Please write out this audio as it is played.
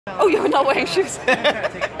Oh, you're not wearing shoes.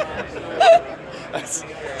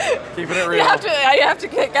 Keeping it real. You have to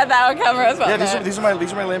get that on camera as well. Yeah, these are my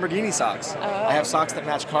Lamborghini socks. I have socks that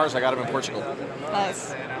match cars. I got them in Portugal.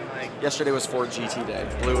 Nice. Yesterday was Ford GT day.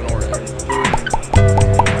 Blue and orange.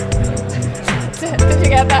 Did you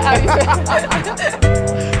get that?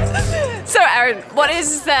 So Aaron, what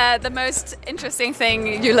is the most interesting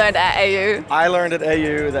thing you learned at AU? I learned at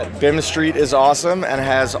AU that BIM Street is awesome and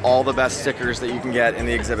has all the best stickers that you can get in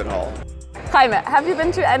the exhibit hall. Jaime, have you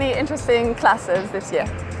been to any interesting classes this year?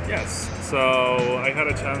 Yes, so I had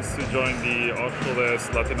a chance to join the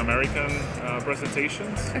Autodesk Latin American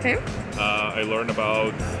presentations. Okay. I learned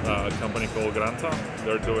about a company called Granta.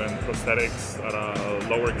 They're doing prosthetics at a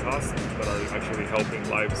lower cost that are actually helping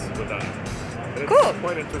lives with that. And cool. It's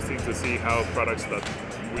quite interesting to see how products that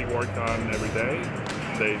we work on every day,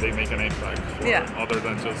 they make an impact for other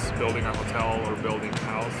than just building a hotel or building a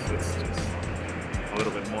house. It's just a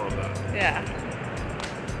little bit more of that. Yeah.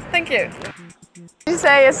 Thank you. What would you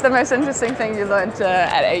say is the most interesting thing you learned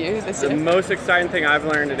at AU this year? The most exciting thing I've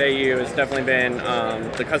learned at AU has definitely been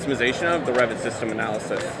the customization of the Revit system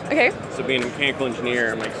analysis. Okay. So being a mechanical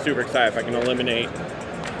engineer, I'm like super excited if I can eliminate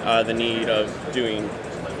the need of doing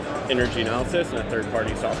energy analysis in a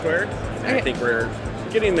third-party software. And I think we're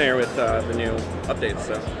getting there with the new updates.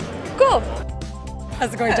 So. Cool.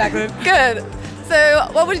 How's it going, Jacqueline? Good. So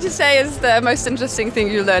what would you say is the most interesting thing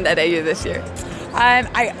you learned at AU this year?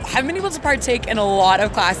 I haven't been able to partake in a lot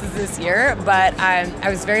of classes this year, but I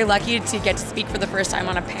was very lucky to get to speak for the first time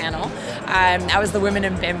on a panel. I was the Women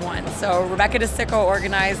in BIM one. So Rebecca DeSicco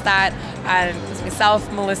organized that. It was myself,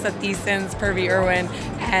 Melissa Thiesens, Purvi Irwin,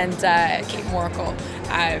 and Kate Moracle.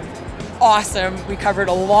 Awesome. We covered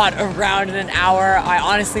a lot of ground in an hour. I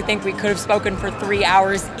honestly think we could have spoken for 3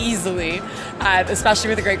 hours easily, especially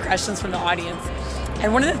with the great questions from the audience.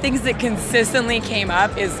 And one of the things that consistently came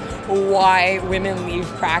up is why women leave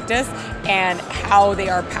practice and how they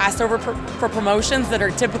are passed over for promotions that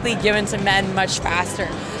are typically given to men much faster.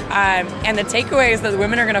 And the takeaway is that the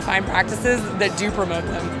women are going to find practices that do promote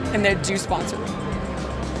them and that do sponsor them.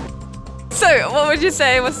 So what would you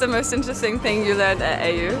say was the most interesting thing you learned at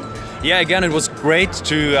AU? Yeah, again, it was great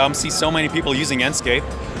to see so many people using Enscape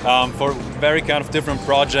for very kind of different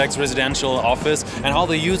projects, residential, office, and how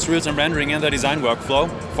they use real time rendering in their design workflow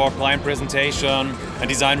for client presentation and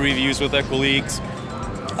design reviews with their colleagues.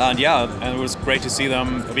 And yeah, and it was great to see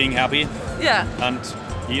them being happy. Yeah. And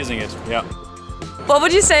using it. Yeah. What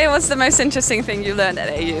would you say was the most interesting thing you learned at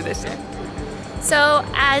AU this year? So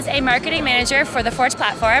as a marketing manager for the Forge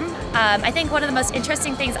platform, I think one of the most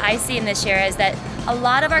interesting things I see in this year is that a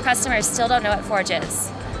lot of our customers still don't know what Forge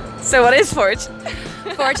is. So what is Forge?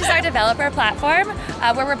 Forge is our developer platform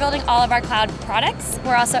where we're building all of our cloud products.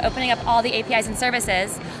 We're also opening up all the APIs and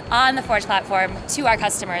services on the Forge platform to our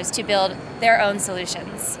customers to build their own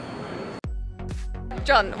solutions.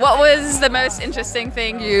 John, what was the most interesting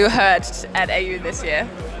thing you heard at AU this year?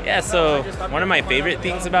 Yeah, so one of my favorite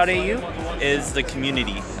things about AU is the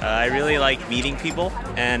community. I really like meeting people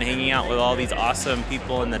and hanging out with all these awesome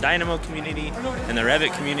people in the Dynamo community and the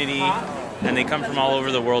Revit community, and they come from all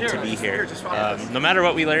over the world to be here. No matter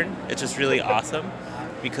what we learn, it's just really awesome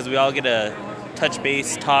because we all get to touch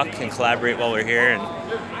base, talk, and collaborate while we're here.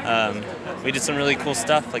 And we did some really cool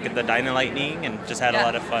stuff like at the Dyna Lightning and just had a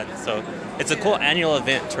lot of fun. So it's a cool annual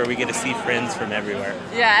event where we get to see friends from everywhere.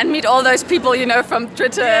 Yeah, and meet all those people you know from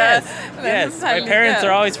Twitter. Yes. My parents are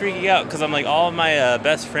always freaking out because I'm like, all of my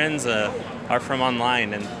best friends are from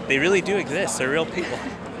online, and they really do exist. They're real people.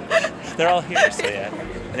 They're all here, so yeah,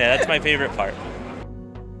 that's my favorite part.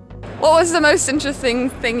 What was the most interesting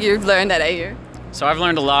thing you've learned at AU? So I've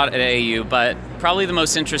learned a lot at AU, but probably the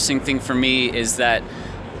most interesting thing for me is that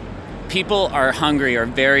people are hungry or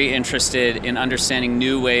very interested in understanding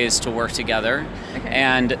new ways to work together. Okay.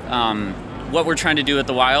 And what we're trying to do at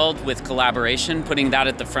The Wild with collaboration, putting that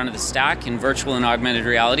at the front of the stack in virtual and augmented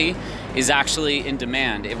reality, is actually in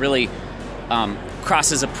demand. It really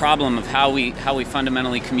crosses a problem of how we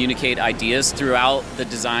fundamentally communicate ideas throughout the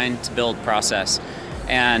design to build process.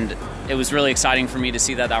 And it was really exciting for me to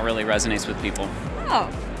see that that really resonates with people. Oh,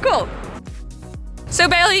 cool. So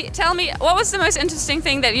Bailey, tell me, what was the most interesting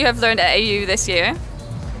thing that you have learned at AU this year?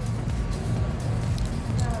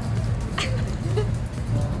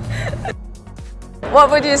 What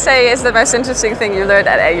would you say is the most interesting thing you learned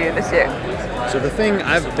at AU this year? So the thing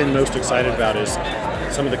I've been most excited about is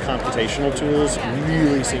some of the computational tools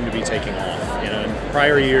really seem to be taking off. You know, in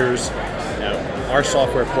prior years, our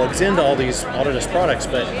software plugs into all these Autodesk products,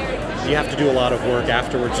 but you have to do a lot of work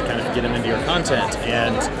afterwards to kind of get them into your content.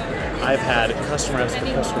 And I've had customer after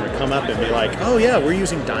customer come up and be like, oh yeah, we're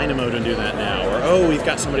using Dynamo to do that now, or oh, we've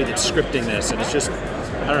got somebody that's scripting this, and it's just,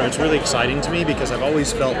 I don't know, it's really exciting to me because I've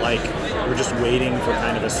always felt like we're just waiting for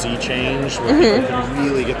kind of a sea change where people can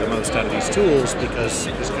really get the most out of these tools because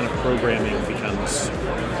this kind of programming becomes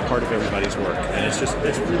part of everybody's work, and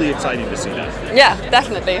it's really exciting to see that. Yeah,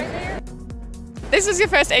 definitely. This was your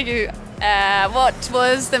first AU. What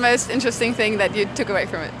was the most interesting thing that you took away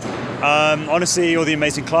from it? Honestly, all the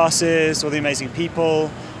amazing classes, all the amazing people,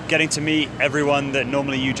 getting to meet everyone that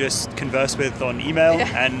normally you just converse with on email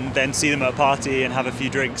and then see them at a party and have a few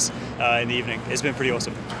drinks in the evening. It's been pretty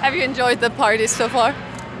awesome. Have you enjoyed the parties so far?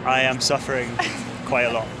 I am suffering quite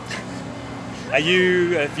a lot. Have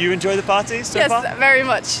you enjoyed the parties so far? Yes, very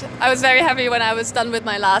much. I was very happy when I was done with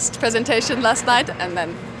my last presentation last night and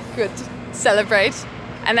then could celebrate.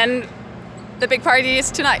 And then the big party is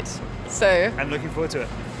tonight. So I'm looking forward to it.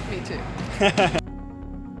 Me too.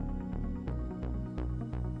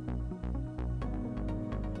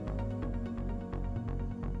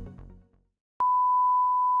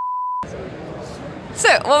 So,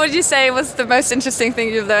 what would you say was the most interesting thing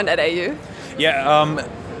you've learned at AU? Yeah,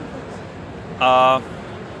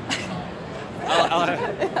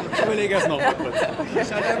 Überlege es noch.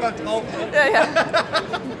 Ich hatte einfach drauf.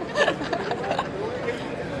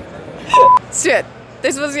 Stuart,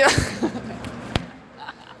 this was your...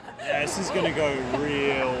 Yeah, this is going to go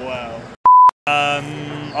real well.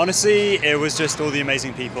 Honestly, it was just all the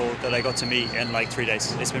amazing people that I got to meet in like 3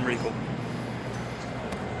 days. It's been really cool.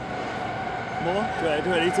 More?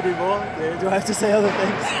 Do I need to do more? Do I have to say other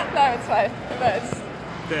things? No, it's fine.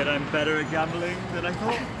 That I'm better at gambling than I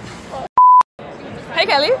thought. Hey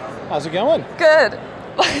Kelly. How's it going? Good.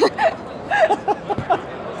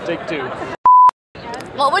 Take two.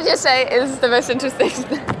 What would you say is the most interesting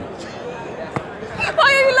thing?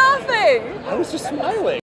 Why are you laughing? I was just smiling.